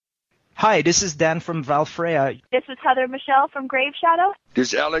Hi, this is Dan from Valfreya. This is Heather Michelle from Grave Shadow.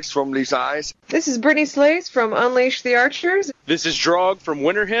 This is Alex from Lisa Eyes. This is Brittany Slays from Unleash the Archers. This is Drog from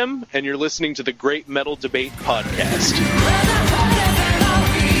Winter Hymn, and you're listening to the Great Metal Debate Podcast.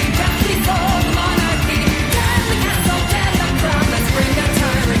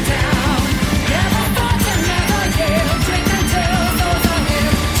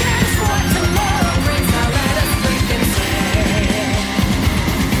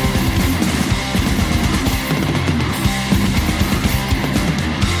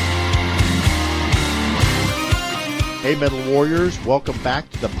 Hey Metal Warriors, welcome back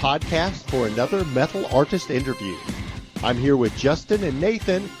to the podcast for another metal artist interview. I'm here with Justin and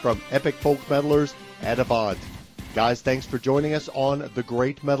Nathan from Epic Folk Metalers Adavant. Guys, thanks for joining us on the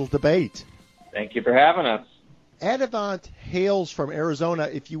Great Metal Debate. Thank you for having us. Adavant hails from Arizona.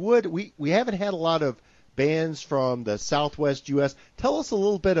 If you would, we haven't had a lot of bands from the Southwest U.S. Tell us a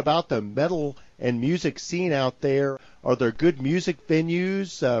little bit about the metal and music scene out there. Are there good music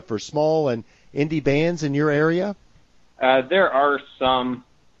venues for small and indie bands in your area? There are some.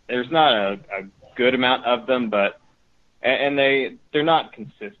 There's not a good amount of them, but they're not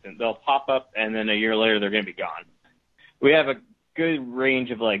consistent. They'll pop up, and then a year later they're going to be gone. We have a good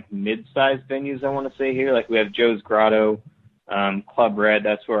range of like mid-sized venues, I want to say here. Like we have Joe's Grotto, Club Red.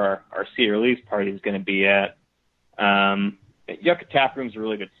 That's where our CD release party is going to be at. Yucca Tap Room's a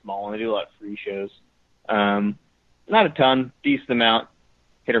really good small one. They do a lot of free shows. Not a ton, decent amount,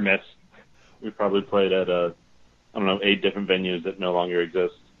 hit or miss. We probably played at 8 different venues that no longer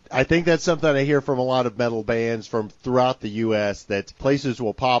exist. I think that's something I hear from a lot of metal bands from throughout the U.S., that places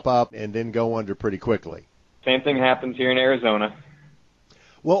will pop up and then go under pretty quickly. Same thing happens here in Arizona.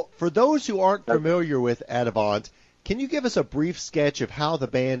 Well, for those who aren't familiar with Adavant, can you give us a brief sketch of how the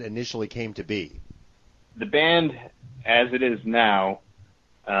band initially came to be? The band, as it is now,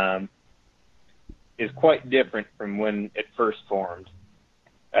 is quite different from when it first formed.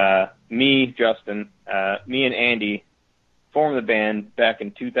 Me, Justin, me and Andy formed the band back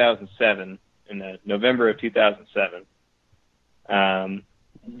in 2007, in November of 2007.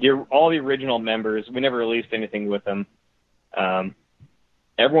 All the original members, we never released anything with them.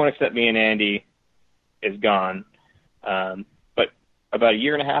 Everyone except me and Andy is gone. But about a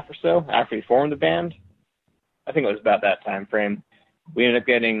year and a half or so after we formed the band, I think it was about that time frame, we ended up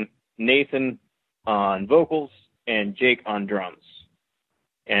getting Nathan on vocals and Jake on drums.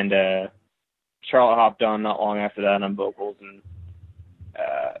 And Charlotte hopped on not long after that on vocals, and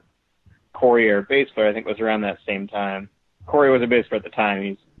Corey, our bass player, I think was around that same time. Corey was a bass player at the time.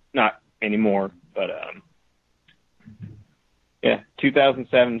 He's not anymore, but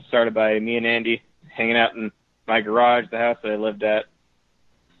 2007 started by me and Andy hanging out in my garage, the house that I lived at.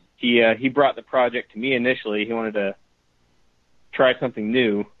 He brought the project to me initially. He wanted to try something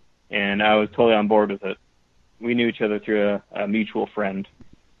new, and I was totally on board with it. We knew each other through a mutual friend.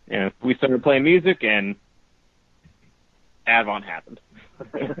 And we started playing music, and Adavant happened.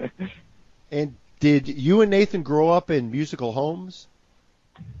 And did you and Nathan grow up in musical homes?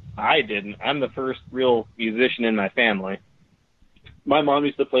 I didn't. I'm the first real musician in my family. My mom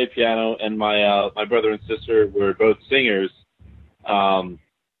used to play piano, and my brother and sister were both singers.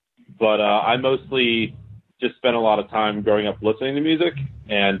 But I mostly just spent a lot of time growing up listening to music,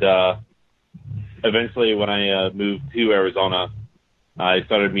 and eventually when I moved to Arizona, I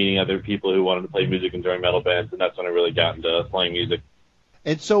started meeting other people who wanted to play music and join metal bands, and that's when I really got into playing music.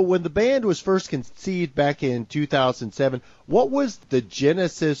 And so when the band was first conceived back in 2007, what was the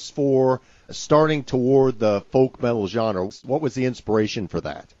genesis for starting toward the folk metal genre? What was the inspiration for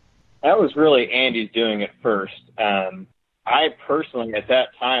that? That was really Andy's doing it first. I personally, at that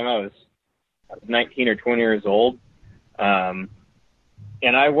time, I was 19 or 20 years old, and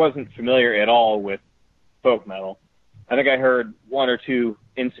I wasn't familiar at all with folk metal. I think I heard 1 or 2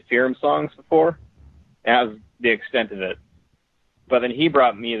 Insufferum songs before, and that was the extent of it. But then he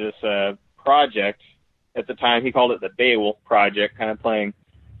brought me this project. At the time, he called it the Beowulf Project, kind of playing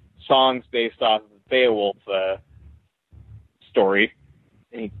songs based off of the Beowulf story.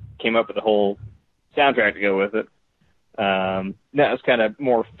 And he came up with a whole soundtrack to go with it. That was kind of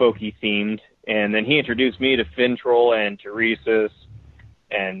more folky themed. And then he introduced me to Fintroll and Teresis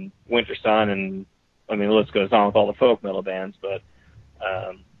and Winter Sun, and I mean, the list goes on with all the folk metal bands, but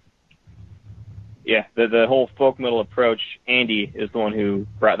the whole folk metal approach, Andy is the one who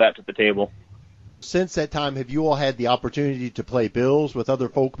brought that to the table. Since that time, have you all had the opportunity to play bills with other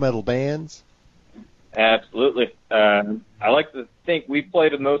folk metal bands? Absolutely. I like to think we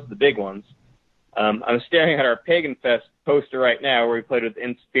played with most of the big ones. I'm staring at our Pagan Fest poster right now, where we played with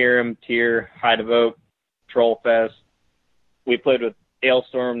Insufferum, Tyr, High Devote, Trollfest. We played with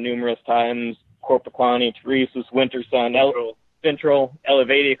Ailstorm numerous times, Corpiclani, Teresa's, Winter Sun, Ventral,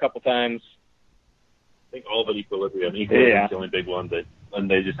 Elevati a couple times. I think all but Equilibrium. Equilibrium's the only big one, and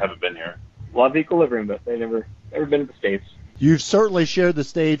they just haven't been here. Love Equilibrium, but they've never been to the States. You've certainly shared the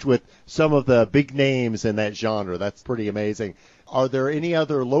stage with some of the big names in that genre. That's pretty amazing. Are there any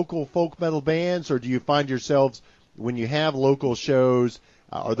other local folk metal bands, or do you find yourselves, when you have local shows,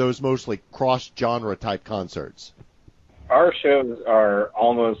 are those mostly cross-genre type concerts? Our shows are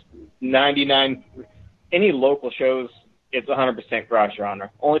almost 99. Any local shows, it's 100%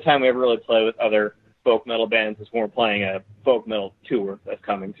 cross-genre. Only time we ever really play with other folk metal bands is when we're playing a folk metal tour that's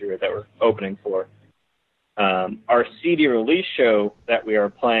coming through that we're opening for. Our CD release show that we are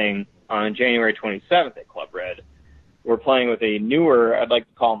playing on January 27th at Club Red, we're playing with a newer, I'd like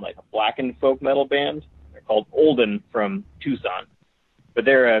to call them like a blackened folk metal band. They're called Olden from Tucson, but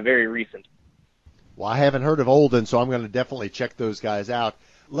they're very recent. Well, I haven't heard of Olden, so I'm going to definitely check those guys out.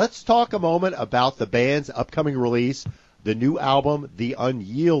 Let's talk a moment about the band's upcoming release, the new album, The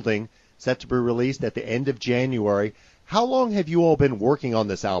Unyielding, set to be released at the end of January. How long have you all been working on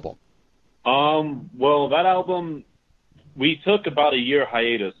this album? Well, that album, we took about a year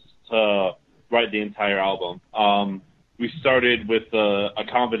hiatus to write the entire album. We started with a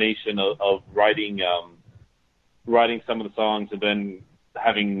combination of writing some of the songs and then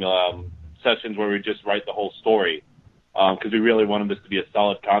having sessions where we just write the whole story, because we really wanted this to be a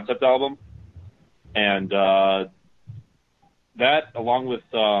solid concept album. And that, along with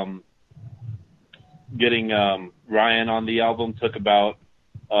getting Ryan on the album, took about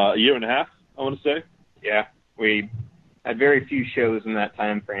a year and a half, I want to say. Yeah, we had very few shows in that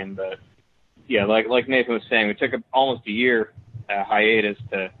time frame, but yeah, like Nathan was saying, we took almost a year hiatus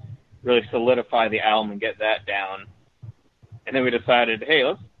to really solidify the album and get that down. And then we decided, hey,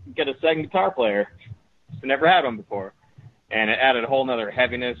 let's get a second guitar player. We never had one before. And it added a whole nother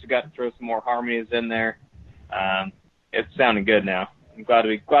heaviness. We got to throw some more harmonies in there. It's sounding good now. I'm glad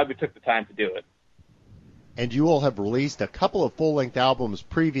we took the time to do it. And you all have released a couple of full-length albums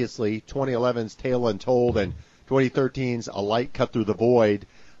previously, 2011's Tale Untold and 2013's A Light Cut Through the Void.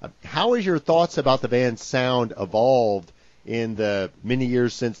 How has your thoughts about the band's sound evolved in the many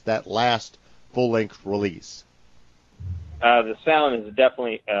years since that last full-length release? The sound has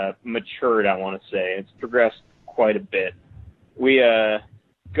definitely matured, I want to say. It's progressed quite a bit. We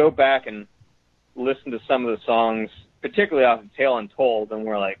go back and listen to some of the songs, particularly off of Tale Untold, and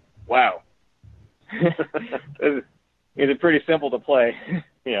we're like, wow. It's pretty simple to play.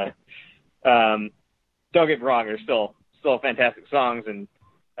 Yeah. Don't get me wrong, they're still fantastic songs, and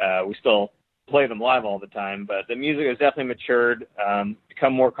we still play them live all the time, but the music has definitely matured,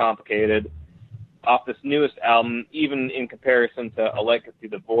 become more complicated. Off this newest album, even in comparison to A Light Cut Through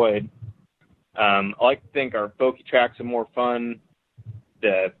the Void, I like to think our folky tracks are more fun.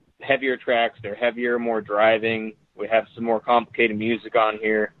 The heavier tracks, they're heavier, more driving. We have some more complicated music on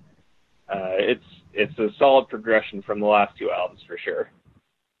here. It's a solid progression from the last two albums for sure.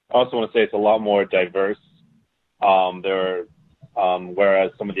 I also want to say it's a lot more diverse.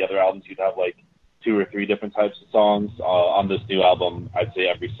 Whereas some of the other albums you'd have like 2 or 3 different types of songs. On this new album, I'd say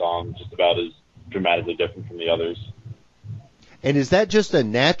every song just about is dramatically different from the others. And is that just a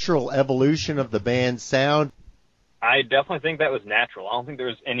natural evolution of the band's sound? I definitely think that was natural. I don't think there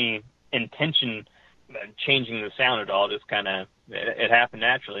was any intention changing the sound at all. Just kind of, it happened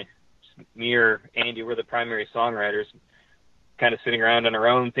naturally. Just me or Andy were the primary songwriters, kind of sitting around on our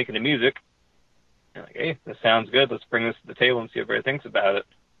own thinking of music. And like, hey, this sounds good. Let's bring this to the table and see what everybody thinks about it.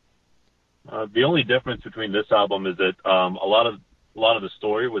 The only difference between this album is that a lot of the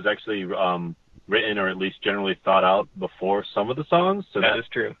story was actually written, or at least generally thought out before some of the songs. So that is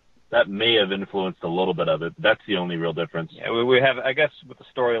true. That may have influenced a little bit of it. But that's the only real difference. Yeah, we have, I guess, with the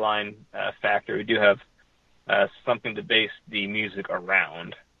storyline factor, we do have something to base the music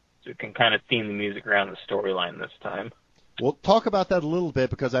around. So we can kind of theme the music around the storyline this time. Well, talk about that a little bit,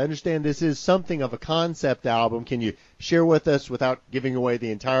 because I understand this is something of a concept album. Can you share with us, without giving away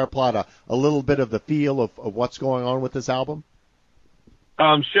the entire plot, a little bit of the feel of what's going on with this album?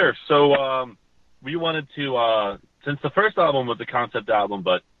 Sure. So we wanted to, since the first album was a concept album,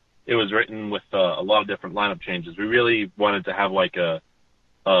 but it was written with a lot of different lineup changes, we really wanted to have like a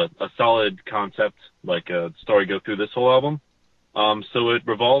solid concept, like a story go through this whole album. So it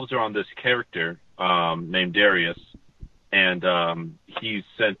revolves around this character named Darius. And he's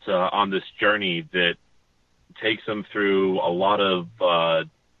sent on this journey that takes him through a lot of,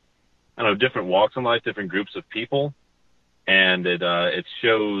 different walks in life, different groups of people. And it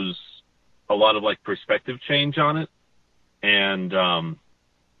shows a lot of, like, perspective change on it. And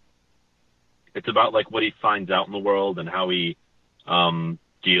it's about, like, what he finds out in the world and how he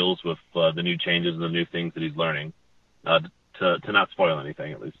deals with the new changes and the new things that he's learning, to not spoil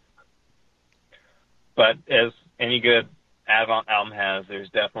anything, at least. But as any good Adavant album has, there's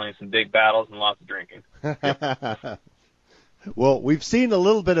definitely some big battles and lots of drinking. Well, we've seen a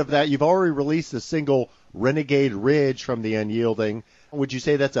little bit of that. You've already released the single Renegade Ridge from The Unyielding. Would you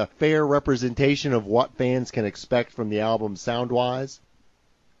say that's a fair representation of what fans can expect from the album sound-wise?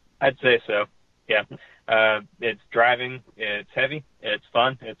 I'd say so, yeah. It's driving, it's heavy, it's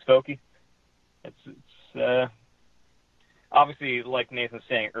fun, it's folky. It's obviously, like Nathan was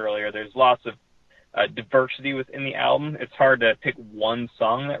saying earlier, there's lots of diversity within the album. It's hard to pick one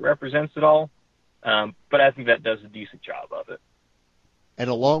song that represents it all, but I think that does a decent job of it. And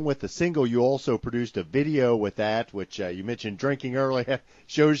along with the single, you also produced a video with that, which you mentioned drinking earlier.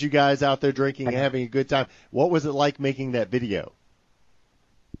 Shows you guys out there drinking and having a good time. What was it like making that video?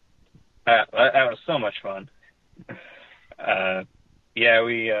 That was so much fun.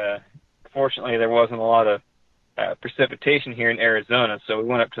 We fortunately there wasn't a lot of precipitation here in Arizona, so we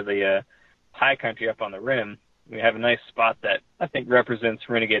went up to the high country up on the rim. We have a nice spot that I think represents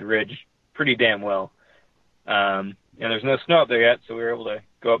Renegade Ridge pretty damn well. And there's no snow up there yet, so we were able to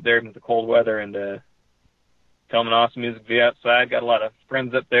go up there in the cold weather and film an awesome music video outside. Got a lot of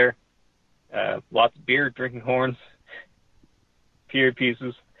friends up there. Lots of beer, drinking horns, period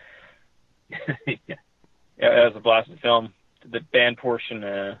pieces. Yeah, it was a blast to film. The band portion,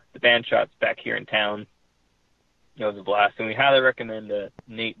 the band shots back here in town, it was a blast. And we highly recommend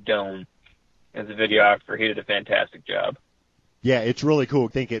Nate Doan as a videographer. He did a fantastic job. Yeah, it's really cool. I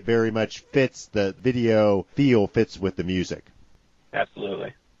think it very much fits, the video feel fits with the music.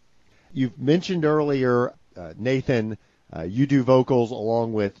 Absolutely. You've mentioned earlier, Nathan, you do vocals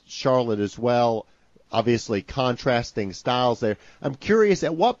along with Charlotte as well. Obviously contrasting styles there. I'm curious,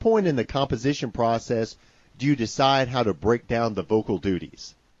 at what point in the composition process do you decide how to break down the vocal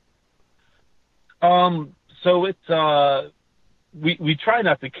duties? So it's we try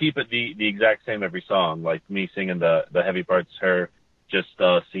not to keep it the exact same every song, like me singing the heavy parts, her just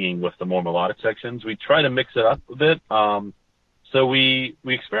singing with the more melodic sections. We try to mix it up a bit. So we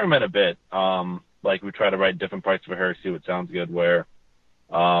experiment a bit. Like we try to write different parts for her, see what sounds good where.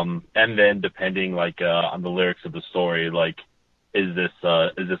 And then depending on the lyrics of the story, like is this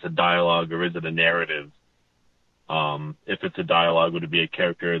a dialogue or is it a narrative? If it's a dialogue, would it be a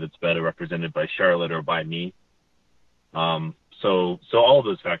character that's better represented by Charlotte or by me? So all of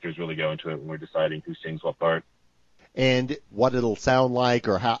those factors really go into it when we're deciding who sings what part. And what it'll sound like,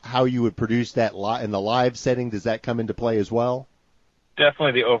 or how you would produce that in the live setting, does that come into play as well?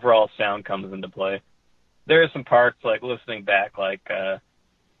 Definitely the overall sound comes into play. There are some parts, like listening back,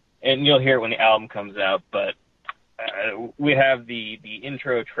 and you'll hear it when the album comes out, but we have the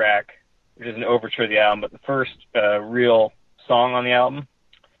intro track, which is an overture of the album, but the first real song on the album,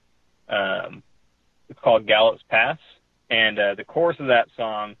 it's called Gallops Pass, and the chorus of that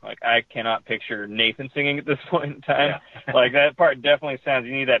song, I cannot picture Nathan singing at this point in time. Yeah. That part definitely sounds,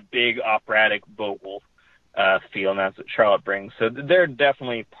 you need that big operatic vocal feel, and that's what Charlotte brings. So there are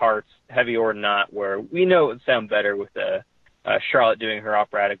definitely parts, heavy or not, where we know it would sound better with Charlotte doing her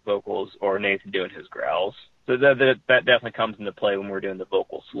operatic vocals or Nathan doing his growls. So that definitely comes into play when we're doing the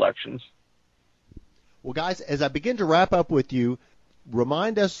vocal selections. Well, guys, as I begin to wrap up with you,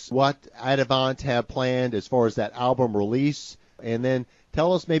 remind us what Adavant have planned as far as that album release, and then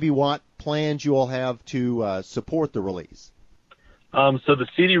tell us maybe what plans you all have to support the release. So the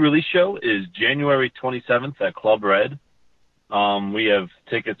CD release show is January 27th at Club Red. We have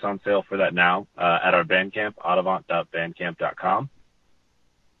tickets on sale for that now at our Bandcamp, adavant.bandcamp.com.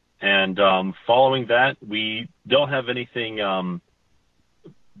 And following that, we don't have anything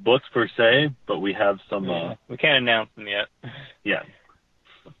booked per se, but we have some. We can't announce them yet. Yeah.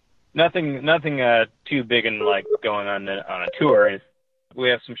 Nothing too big and going on a tour. We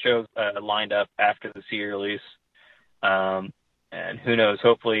have some shows lined up after the CD release. And who knows,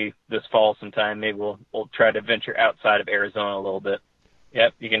 hopefully this fall sometime, maybe we'll try to venture outside of Arizona a little bit.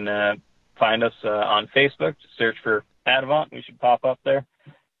 Yep, you can find us on Facebook. Just search for Adavant. We should pop up there.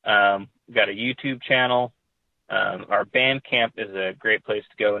 We've got a YouTube channel. Our Bandcamp is a great place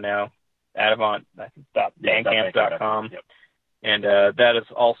to go now, adavant.bandcamp.com. Yep. And that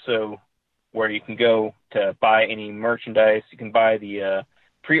is also where you can go to buy any merchandise. You can buy the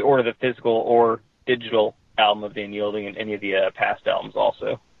pre-order the physical or digital album of The Unyielding and any of the past albums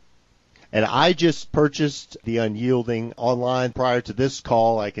also. And I just purchased The Unyielding online prior to this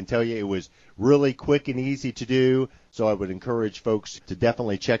call. I can tell you it was really quick and easy to do, so I would encourage folks to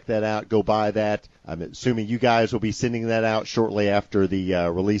definitely check that out, go buy that. I'm assuming you guys will be sending that out shortly after the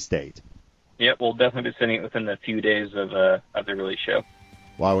release date. Yep, we'll definitely be sending it within a few days of the release show.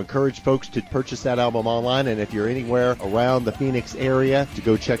 Well, I would encourage folks to purchase that album online, and if you're anywhere around the Phoenix area, to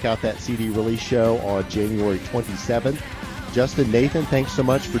go check out that CD release show on January 27th. Justin, Nathan, thanks so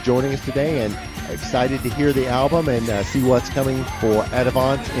much for joining us today, and excited to hear the album and see what's coming for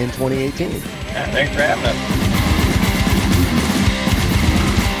Adavant in 2018. Thanks for having us.